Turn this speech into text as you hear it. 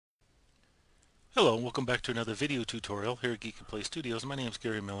Hello and welcome back to another video tutorial here at Geekatplay Studios. My name is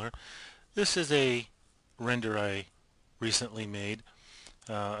Gary Miller. This is a render I recently made,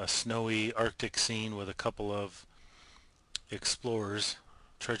 a snowy Arctic scene with a couple of explorers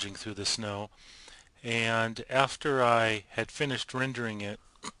trudging through the snow. And after I had finished rendering it,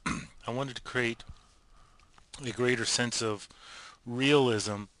 I wanted to create a greater sense of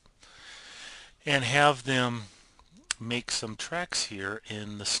realism and have them make some tracks here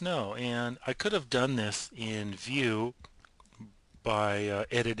in the snow. And I could have done this in View by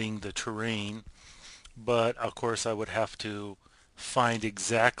editing the terrain, but of course I would have to find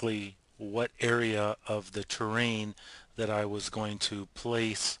exactly what area of the terrain that I was going to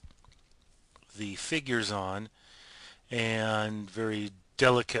place the figures on and very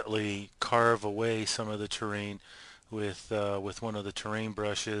delicately carve away some of the terrain with one of the terrain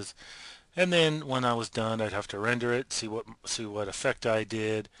brushes. And then when I was done, I'd have to render it, see what effect I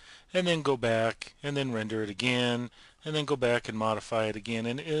did, and then go back and then render it again, and then go back and modify it again.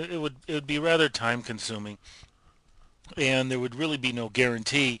 And it would be rather time consuming, and there would really be no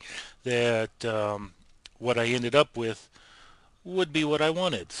guarantee that what I ended up with would be what I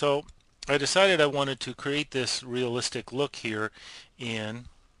wanted. So I decided I wanted to create this realistic look here in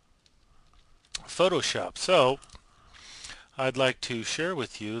Photoshop. So I'd like to share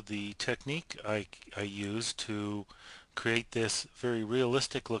with you the technique I used to create this very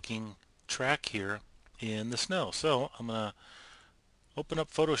realistic looking track here in the snow. So I'm going to open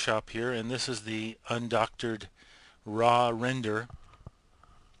up Photoshop here, and this is the undoctored raw render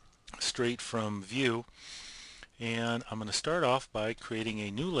straight from View. And I'm going to start off by creating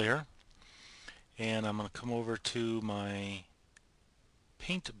a new layer, and I'm going to come over to my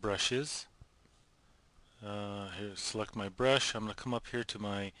paint brushes. Here, select my brush. I'm going to come up here to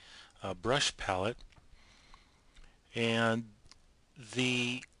my brush palette, and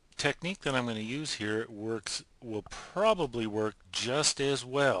the technique that I'm going to use here will probably work just as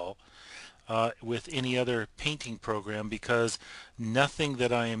well with any other painting program, because nothing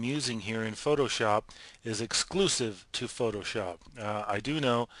that I am using here in Photoshop is exclusive to Photoshop. I do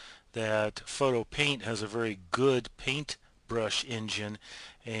know that Photo Paint has a very good paint brush engine,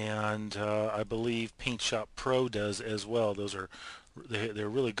 and I believe Paint Shop Pro does as well. They're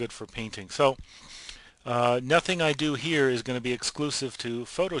really good for painting. So nothing I do here is going to be exclusive to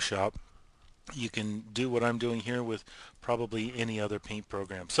Photoshop. You can do what I'm doing here with probably any other paint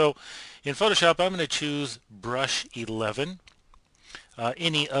program. So in Photoshop, I'm going to choose brush 11.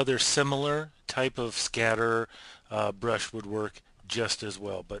 Any other similar type of scatter brush would work just as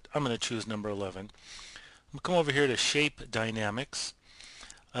well, but I'm going to choose number 11. I'm going to come over here to Shape Dynamics.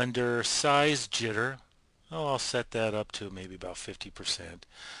 Under Size Jitter, I'll set that up to maybe about 50%.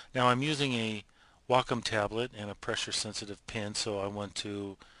 Now I'm using a Wacom tablet and a pressure sensitive pen, so I want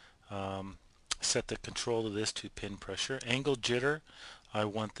to set the control of this to pin pressure. Angle jitter, I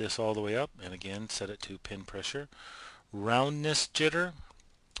want this all the way up, and again set it to pin pressure. Roundness jitter,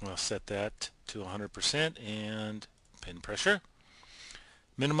 I'll set that to 100% and pin pressure.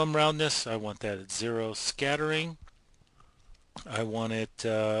 Minimum roundness, I want that at 0. Scattering, I want it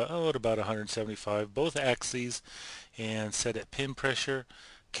at about 175, both axes, and set at pin pressure.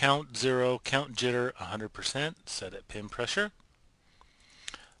 Count 0, count jitter 100%, set at pin pressure.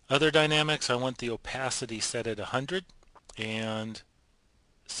 Other dynamics, I want the opacity set at 100 and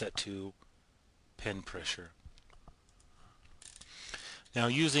set to pin pressure. Now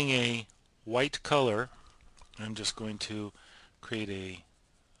using a white color, I'm just going to create a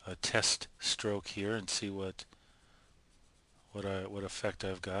test stroke here and see what effect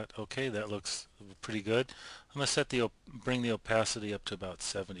I've got. Okay, that looks pretty good. I'm going to bring the opacity up to about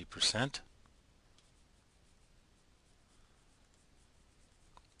 70%.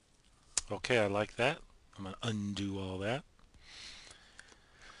 Okay, I like that. I'm going to undo all that.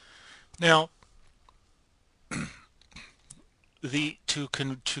 Now,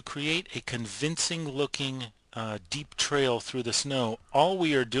 to create a convincing looking deep trail through the snow, all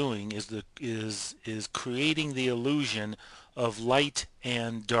we are doing is creating the illusion of light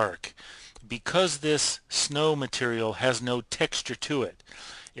and dark. Because this snow material has no texture to it,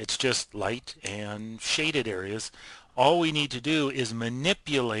 it's just light and shaded areas. All we need to do is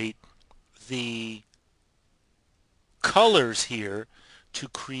manipulate the colors here to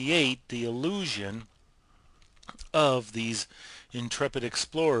create the illusion of these intrepid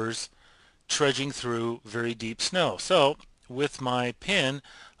explorers trudging through very deep snow. So with my pen,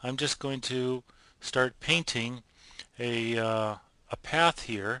 I'm just going to start painting a path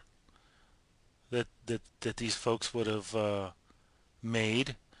here that these folks would have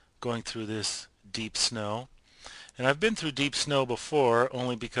made going through this deep snow. And I've been through deep snow before,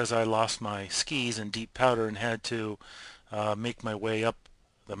 only because I lost my skis in deep powder and had to make my way up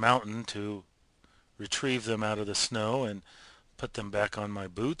the mountain to retrieve them out of the snow and put them back on my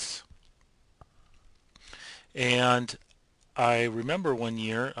boots. And I remember one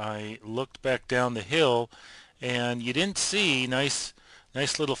year I looked back down the hill and you didn't see nice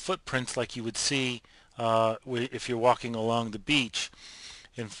little footprints like you would see if you're walking along the beach.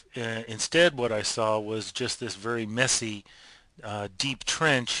 Instead, what I saw was just this very messy, deep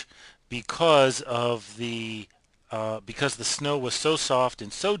trench because of because the snow was so soft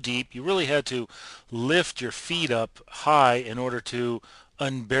and so deep. You really had to lift your feet up high in order to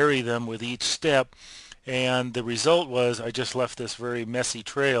unbury them with each step. And the result was I just left this very messy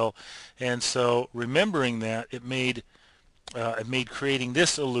trail. And so remembering that, it made creating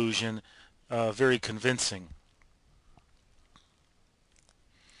this illusion very convincing.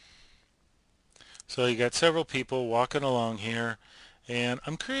 So you got several people walking along here, and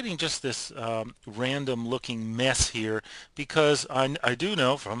I'm creating just this random looking mess here because I do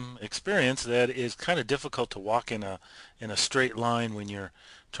know from experience that it's kind of difficult to walk in a straight line when you're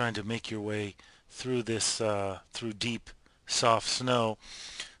trying to make your way through this through deep soft snow.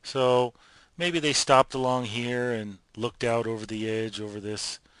 So maybe they stopped along here and looked out over the edge over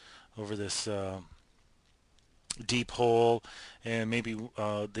this deep hole, and maybe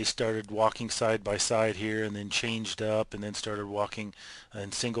they started walking side by side here and then changed up and then started walking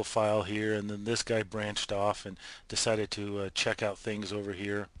in single file here, and then this guy branched off and decided to check out things over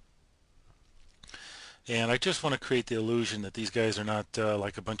here. And I just want to create the illusion that these guys are not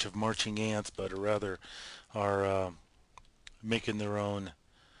like a bunch of marching ants, but rather are making their own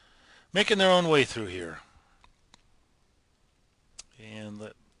way through here.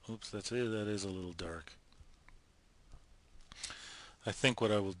 And oops, that's it. That is a little dark. I think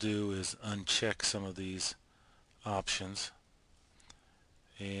what I will do is uncheck some of these options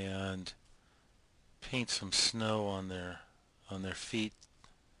and paint some snow on their feet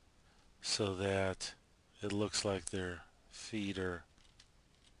so that it looks like their feet are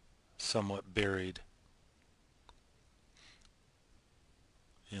somewhat buried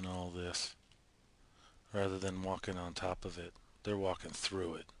in all this rather than walking on top of it. They're walking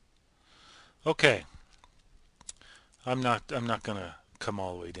through it. Okay, I'm not gonna come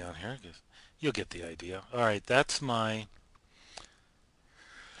all the way down here because you'll get the idea. All right, that's my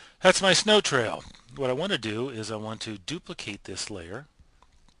snow trail. What I want to do is I want to duplicate this layer.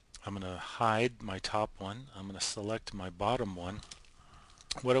 I'm going to hide my top one. I'm going to select my bottom one.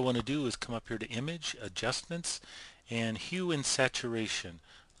 What I want to do is come up here to Image, Adjustments, and Hue and Saturation.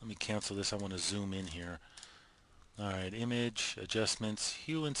 Let me cancel this. I want to zoom in here. Alright, Image, Adjustments,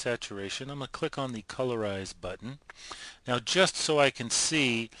 Hue and Saturation. I'm going to click on the Colorize button. Now just so I can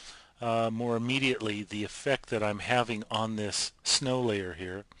see more immediately the effect that I'm having on this snow layer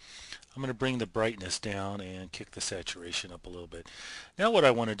here, I'm going to bring the brightness down and kick the saturation up a little bit. Now what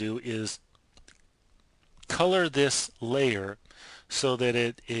I want to do is color this layer so that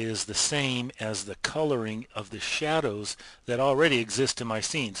it is the same as the coloring of the shadows that already exist in my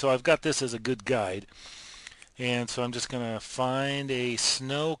scene. So I've got this as a good guide. And so I'm just going to find a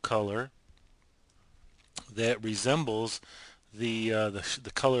snow color that resembles the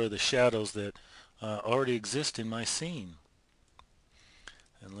color of the shadows that already exist in my scene.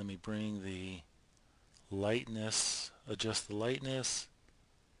 And let me bring the lightness, adjust the lightness.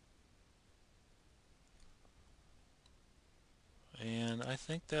 And I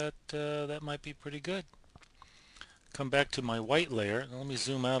think that that might be pretty good. Come back to my white layer. Let me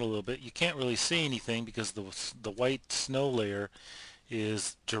zoom out a little bit. You can't really see anything because the white snow layer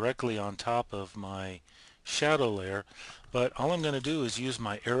is directly on top of my shadow layer. But all I'm going to do is use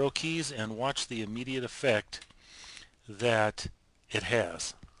my arrow keys and watch the immediate effect that it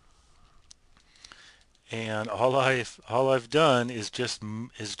has. And all I've done is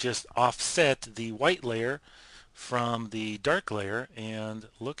just offset the white layer from the dark layer, and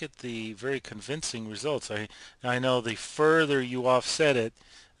look at the very convincing results. I know the further you offset it,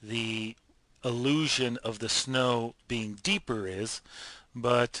 the illusion of the snow being deeper is,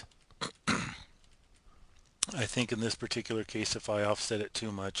 but I think in this particular case if I offset it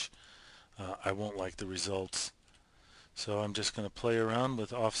too much I won't like the results. So I'm just going to play around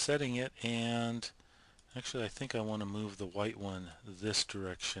with offsetting it, and actually I think I want to move the white one this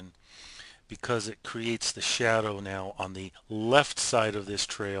direction because it creates the shadow now on the left side of this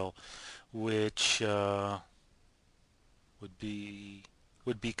trail, which would be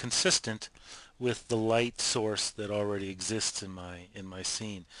consistent with the light source that already exists in my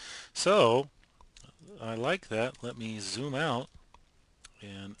scene. So I like that. Let me zoom out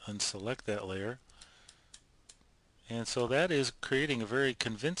and unselect that layer And so that is creating a very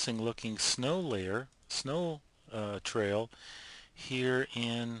convincing looking snow layer, snow trail here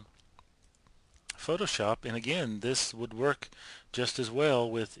in Photoshop. And again, this would work just as well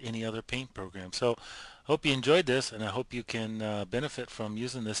with any other paint program. So hope you enjoyed this, and I hope you can benefit from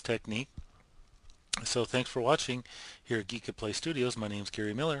using this technique. So thanks for watching here at Geekatplay Studios. My name's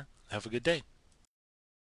Gary Miller. Have a good day.